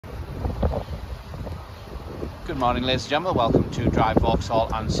Good morning, ladies and gentlemen. Welcome to Drive Vauxhall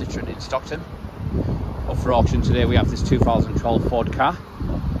and Citroen in Stockton. Up for auction today we have this 2012 Ford car.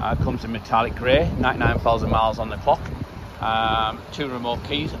 Comes in metallic grey, 99,000 miles on the clock. One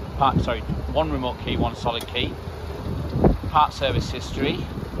remote key, one solid key. Part service history.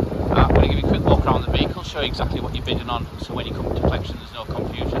 I'm going to give you a quick walk around the vehicle, show you exactly what you're bidding on, so when you come to collection there's no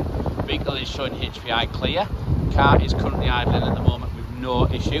confusion. Vehicle is showing HPI clear. Car is currently idling at the moment with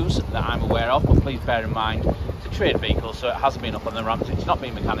no issues that I'm aware of, but please bear in mind it's a trade vehicle, so it hasn't been up on the ramps, it's not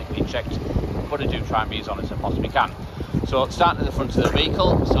been mechanically checked, but I do try and be as honest as I possibly can. So starting at the front of the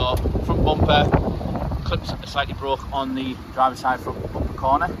vehicle, so front bumper clips slightly broke on the driver's side front bumper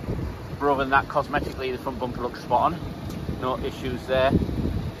corner, but other than that, cosmetically the front bumper looks spot on, no issues there.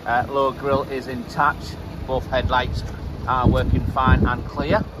 Lower grille is intact, both headlights are working fine and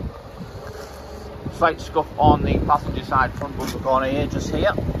clear. Slight scuff on the passenger side front bumper corner here, just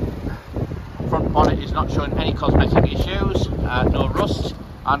here. Front bonnet is not showing any cosmetic issues, no rust,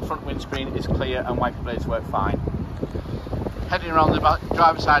 and front windscreen is clear and wiper blades work fine. Heading around the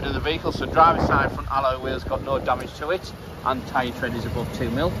driver's side of the vehicle, so driver's side front alloy wheels got no damage to it, and tyre tread is above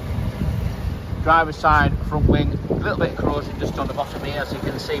 2 mil. Driver's side front wing, a little bit of corrosion just on the bottom here as you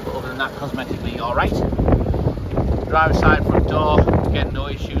can see, but other than that cosmetically alright. Driver's side front door, again no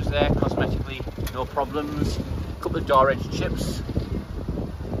issues there, cosmetically no problems. A couple of door edge chips.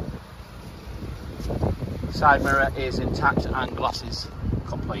 Side mirror is intact and glass is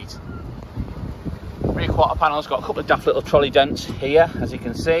complete. Rear quarter panel's got a couple of daft little trolley dents here as you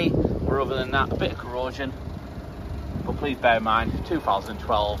can see, but other than that a bit of corrosion. But please bear in mind,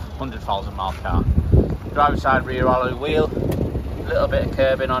 2012, 100,000 mile car. Driver's side rear alloy wheel, a little bit of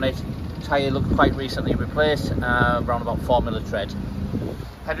curbing on it. Tyre looked quite recently replaced, around about 4 mil of tread.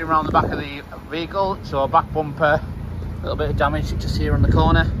 Heading around the back of the vehicle, so back bumper, a little bit of damage just here on the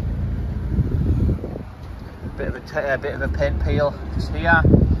corner. Bit of a paint peel just here.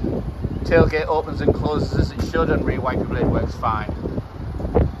 Tailgate opens and closes as it should, and rear wiper blade works fine.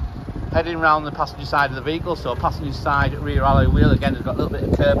 Heading around the passenger side of the vehicle, so passenger side rear alloy wheel again has got a little bit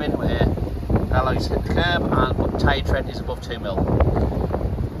of curbing where the alloys hit the curb, and tyre tread is above 2 mil.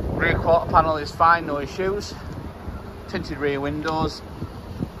 Rear quarter panel is fine, no issues. Tinted rear windows.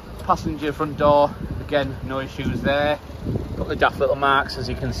 Passenger front door, again no issues there. Got the daft little marks as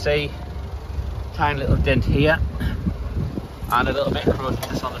you can see. Tiny little dent here, and a little bit of corrosion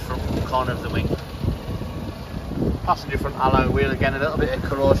just on the front corner of the wing. Passenger front alloy wheel, again a little bit of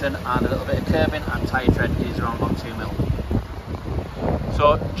corrosion and a little bit of curbing, and tyre tread is around about 2 mil.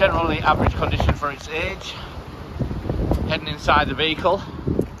 So generally average condition for its age. Heading inside the vehicle,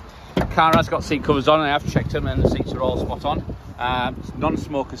 car has got seat covers on, and I have checked them and the seats are all spot on. It's a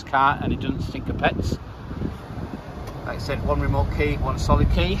non-smoker's car and it doesn't stink of pets. Like I said, one remote key, one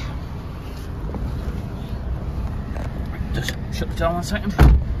solid key. Just shut the door 1 second.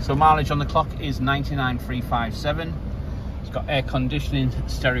 So mileage on the clock is 99,357. It's got air conditioning,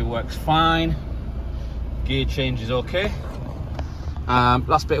 stereo works fine. Gear change is okay.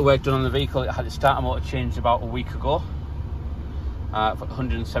 Last bit of work done on the vehicle, it had its starter motor changed about a week ago. For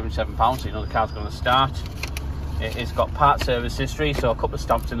 £177, so you know the car's going to start. It's got part service history, so a couple of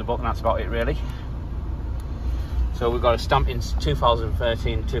stamps in the book and that's about it really. So we've got a stamp in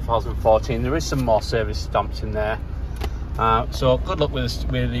 2013, 2014. There is some more service stamps in there. So good luck with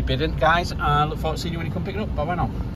the bidding, guys, and look forward to seeing you when you come pick it up. Bye bye now.